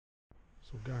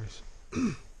So guys,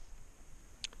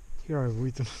 here I've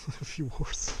written a few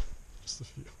words, just a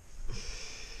few.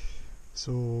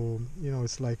 So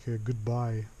it's like a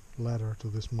goodbye letter to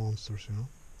these monsters,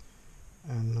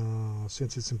 and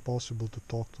since it's impossible to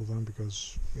talk to them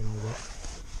because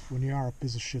when you are a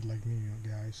piece of shit like me,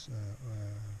 guys,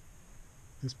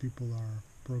 these people are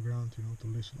programmed, to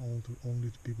listen only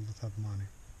to people that have money.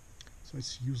 So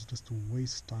it's useless to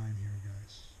waste time here,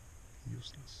 guys.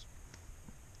 Useless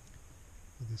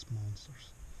with these monsters.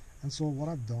 And so what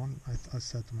I've done, I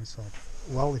said to myself,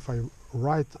 well, if I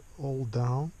write all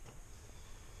down,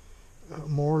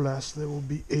 more or less they will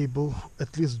be able,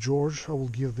 at least George, I will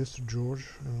give this to George,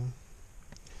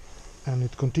 and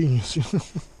it continues,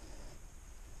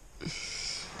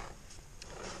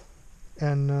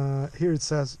 and here it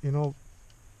says,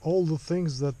 all the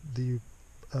things that the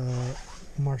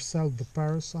Marcel the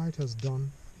parasite has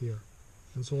done here.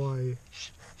 And so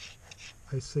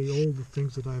I say all the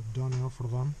things that I've done, for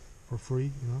them for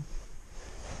free,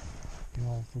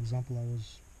 for example,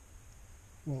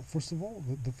 well, first of all,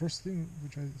 the first thing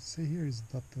which I say here is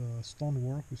that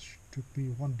stonework, which took me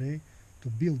 1 day to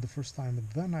build the first time, but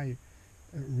then I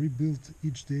rebuilt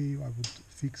each day. I would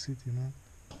fix it,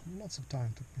 lots of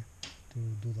time took me to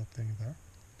do that thing there,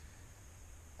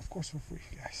 of course for free,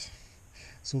 guys.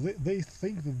 So they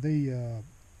think that they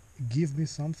give me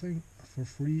something for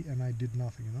free and I did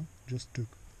nothing, just took,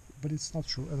 but it's not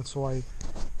true. And so I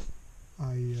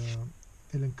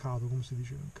elencado, come si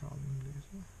dice elencado in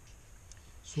inglese?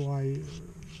 So I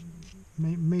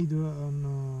made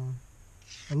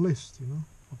a list,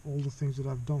 of all the things that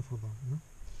I've done for them.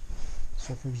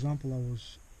 So, for example,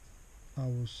 I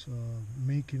was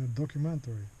making a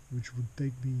documentary which would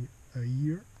take me a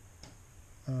year,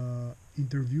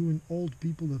 interviewing old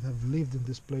people that have lived in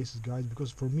these places, guys,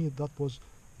 because for me that was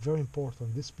very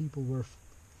important. These people were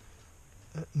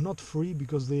not free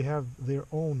because they have their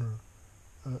owner,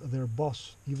 their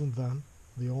boss, even then,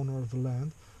 the owner of the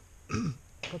land.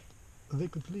 But they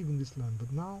could live in this land,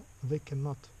 but now they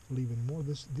cannot live anymore.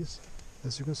 This,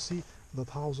 as you can see, that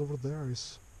house over there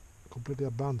is completely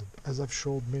abandoned. As I've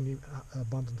showed many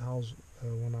abandoned houses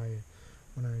when I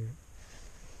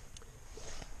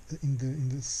in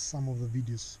the some of the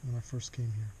videos when I first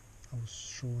came here, I was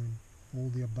showing all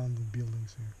the abandoned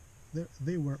buildings here.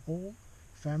 They were all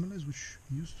families which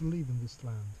used to live in this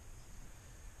land.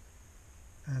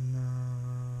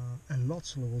 And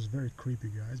Lotzlo was very creepy,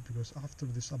 guys, because after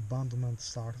this abandonment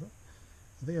started,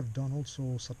 they have done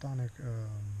also satanic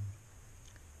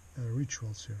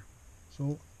rituals here.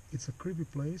 So it's a creepy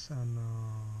place, and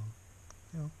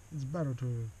it's better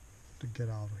to get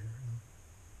out of here.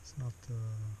 It's not.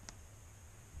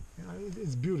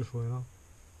 It's beautiful,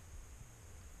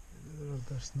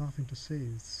 There's nothing to say.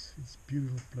 It's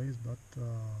beautiful place, but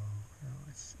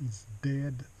it's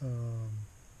dead.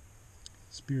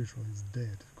 Spiritually, it's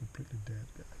dead, completely dead,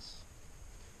 guys.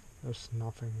 There's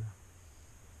nothing.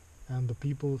 And the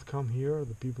people that come here,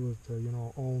 the people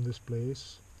that own this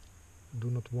place, do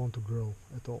not want to grow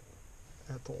at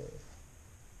all.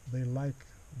 They like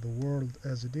the world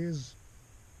as it is.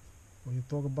 When you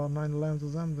talk about 9/11 to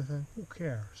them, they say, who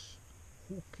cares?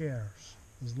 Who cares?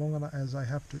 As long as I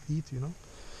have to eat,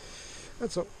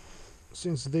 And so,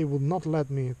 since they would not let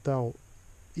me tell,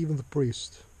 even the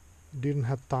priest didn't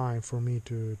have time for me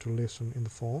to listen in the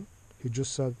phone. He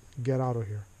just said, get out of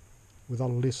here,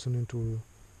 without listening to,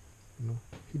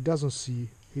 he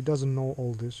doesn't know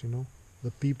all this,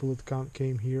 the people that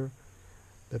came here,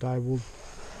 that I would,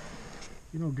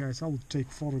 guys, I would take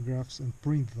photographs and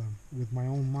print them with my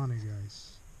own money,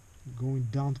 guys, going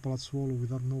down to Palazzuolo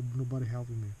without nobody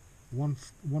helping me. One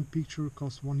picture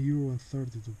costs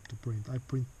 €1.30 to print. I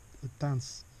print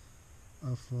tons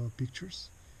of pictures,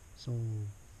 so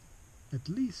at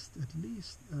least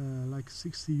like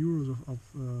 €60 of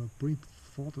print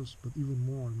photos, but even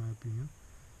more in my opinion.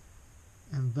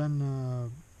 And then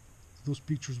those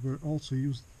pictures were also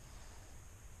used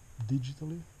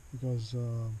digitally, because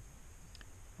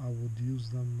I would use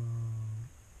them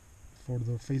for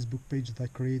the Facebook page that I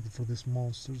created for these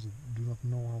monsters that do not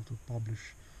know how to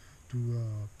publish, to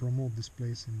promote this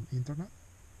place in internet,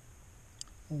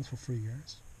 all for free,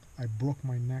 guys. I broke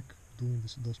my neck doing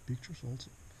those pictures also,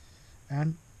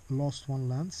 and lost one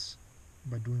lens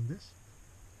by doing this,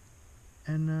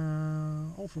 and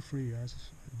all for free, guys.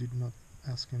 I did not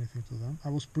ask anything to them. I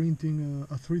was printing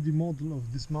a 3D model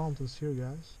of these mountains here,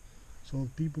 guys, so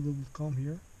people that would come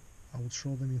here, I would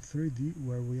show them in 3D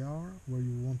where we are, where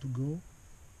you want to go,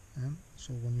 and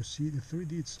so when you see it in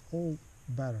 3D, it's all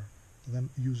better than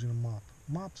using a map.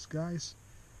 Maps, guys,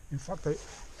 in fact,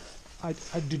 I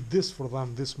did this for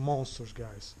them, these monsters,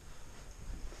 guys.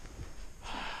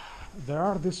 there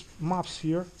are these maps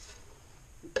here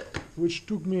which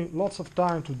took me lots of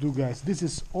time to do, guys. This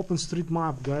is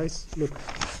OpenStreetMap, guys. Look,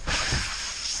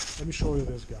 let me show you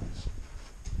this, guys.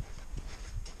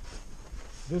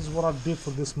 This is what I did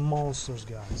for these monsters,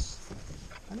 guys.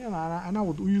 And you know, and I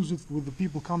would use it with the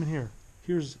people coming here.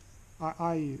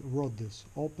 I wrote this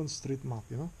OpenStreetMap,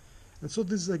 you know. And so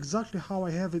this is exactly how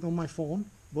I have it on my phone,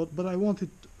 but I want it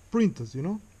printed, you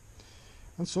know.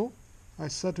 And so I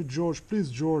said to George, please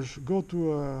George, go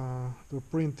to the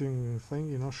printing thing,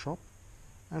 you know, shop,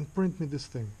 and print me this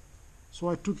thing. So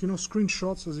I took, you know,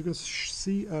 screenshots, as you can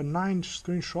see, 9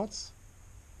 screenshots,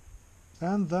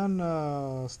 and then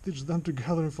stitched them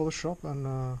together in Photoshop,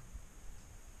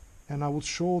 and I would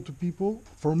show to people.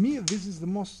 For me, this is the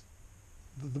most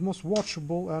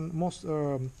watchable and most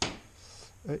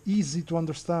easy to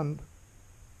understand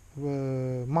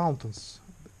mountains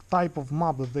type of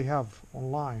map that they have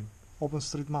online,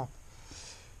 OpenStreetMap.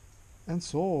 And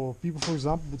so people, for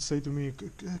example, would say to me,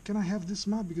 can I have this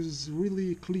map because it's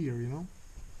really clear, you know.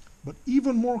 But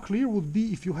even more clear would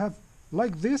be if you have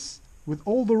like this with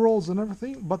all the roads and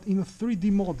everything, but in a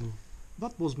 3D model.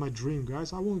 That was my dream,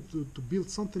 guys. I wanted to build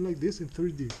something like this in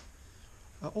 3D,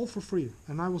 all for free.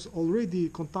 And I was already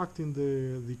contacting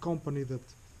the company that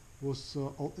was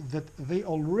that they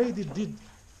already did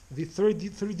the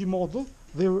 3D model.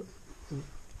 They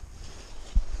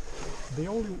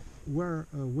only were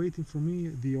waiting for me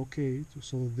the okay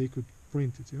so that they could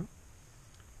print it, you know.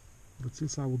 But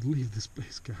since I would leave this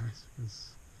place, guys,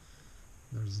 because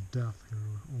there's death here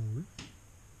only,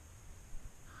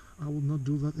 I would not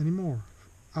do that anymore.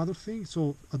 Other thing,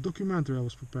 so a documentary I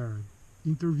was preparing,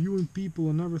 interviewing people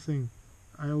and everything.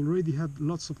 I already had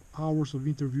lots of hours of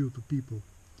interview to people,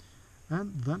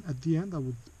 and then at the end I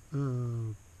would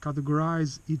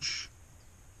categorize each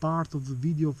part of the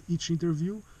video of each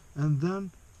interview and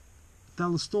then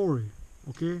tell a story,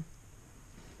 okay?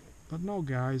 But no,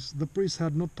 guys, the priest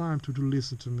had no time to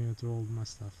listen to me and to all my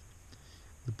stuff.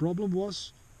 The problem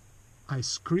was I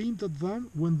screamed at them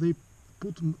when they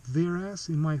put their ass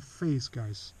in my face,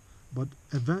 guys. But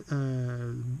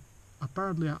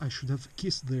apparently I should have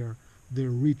kissed their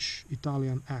rich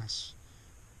Italian ass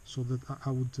so that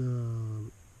I would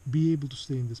be able to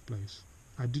stay in this place.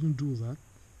 I didn't do that.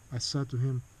 I said to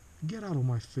him, get out of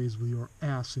my face with your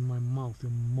ass in my mouth, you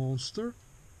monster,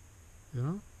 you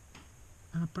know.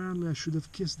 And apparently I should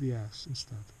have kissed the ass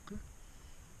instead, okay?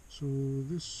 So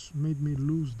this made me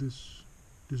lose this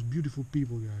beautiful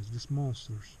people, guys, these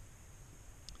monsters.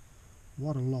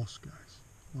 What a loss, guys,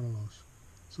 what a loss.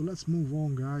 So let's move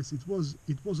on, guys. It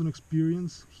was an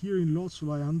experience. Here in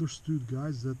Lotzul I understood,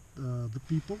 guys, that the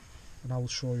people, and I will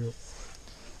show you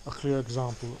a clear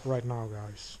example right now,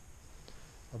 guys.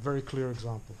 A very clear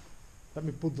example. Let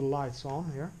me put the lights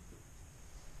on here.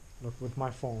 Look, with my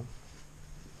phone,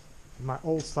 my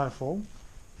old style phone.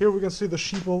 Here we can see the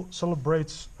sheeple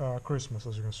celebrates Christmas,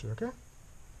 as you can see, okay?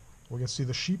 We can see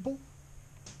the sheeple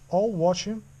all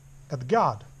watching at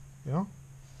God, you know,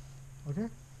 okay?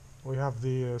 We have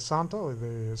the Santa, or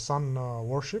the sun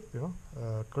worship, you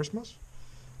know, Christmas,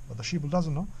 but the sheeple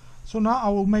doesn't know. So now I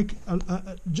will make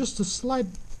just a slight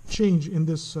change in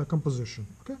this composition,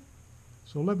 okay?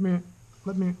 So let me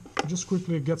just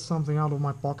quickly get something out of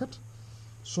my pocket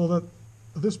so that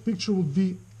this picture will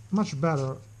be much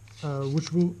better,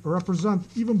 which will represent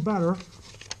even better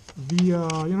the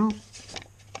you know,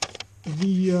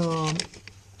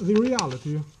 the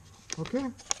reality. Okay,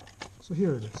 so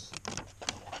here it is.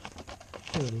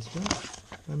 Here it is, guys.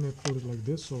 Let me put it like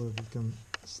this so that it can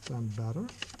stand better.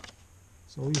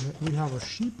 So we have a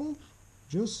sheeple,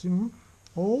 just, you know,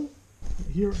 all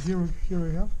here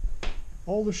we have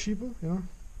all the sheeple, you know,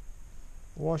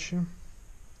 watching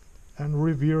and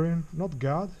revering not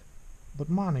God but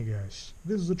money, guys.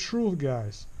 This is the truth,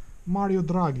 guys. Mario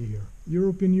Draghi here,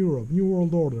 European Europe, New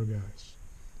World Order, guys.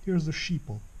 Here's the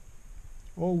sheeple,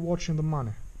 all watching the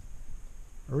money,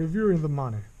 revering the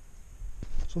money.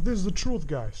 So this is the truth,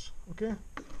 guys, okay?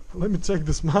 Let me take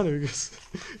this money because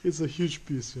it's a huge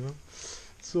piece, you know.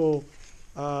 So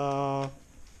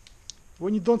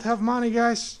when you don't have money,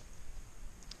 guys,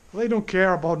 they don't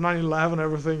care about 9/11 and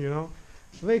everything, you know.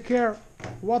 They care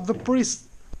what the priest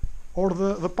or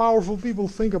the powerful people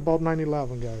think about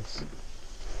 9/11, guys.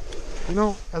 You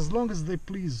know, as long as they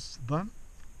please them,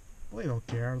 they don't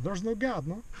care. There's no God,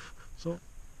 no? So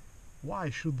why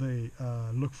should they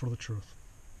look for the truth?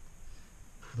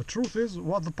 The truth is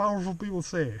what the powerful people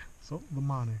say. So the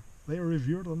money. They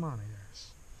revere the money,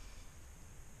 guys.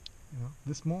 You know,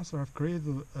 this monster have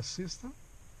created a system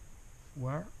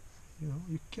where, you know,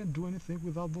 you can't do anything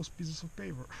without those pieces of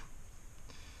paper.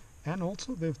 And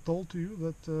also they've told to you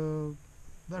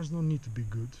that there's no need to be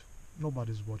good.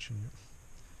 Nobody's watching you.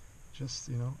 Just,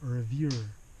 you know, revere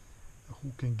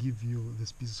who can give you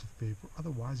this piece of paper.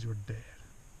 Otherwise, you're dead.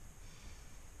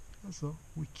 And so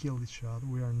we kill each other.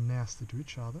 We are nasty to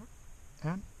each other,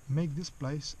 and make this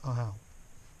place a hell.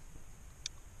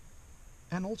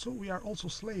 And also, we are also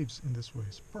slaves in this way,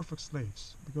 perfect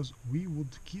slaves, because we would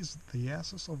kiss the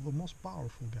asses of the most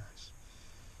powerful guys.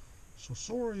 So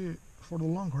sorry for the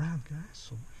long rant,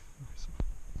 guys.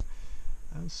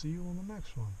 And see you on the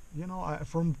next one. You know,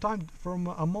 from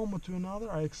a moment to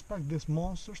another, I expect these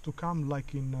monsters to come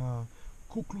like in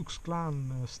Ku Klux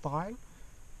Klan style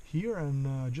here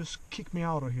and just kick me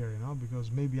out of here, you know,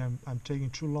 because maybe I'm taking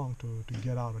too long to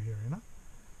get out of here, you know.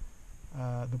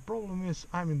 The problem is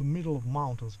I'm in the middle of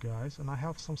mountains, guys, and I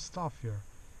have some stuff here,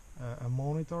 a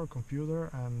monitor, computer,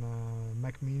 and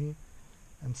Mac Mini,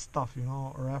 and stuff, you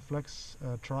know, reflex,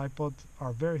 tripod,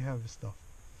 are very heavy stuff.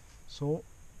 So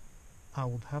I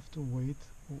would have to wait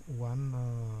when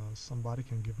somebody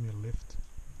can give me a lift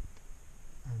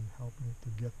and help me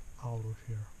to get out of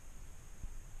here.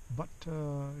 But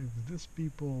if these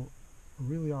people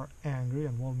really are angry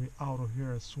and want me out of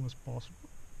here as soon as possible,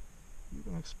 you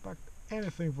can expect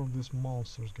anything from these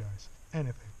monsters, guys.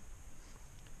 Anything.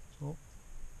 So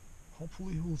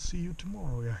hopefully we'll see you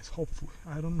tomorrow, guys. Hopefully.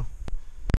 I don't know.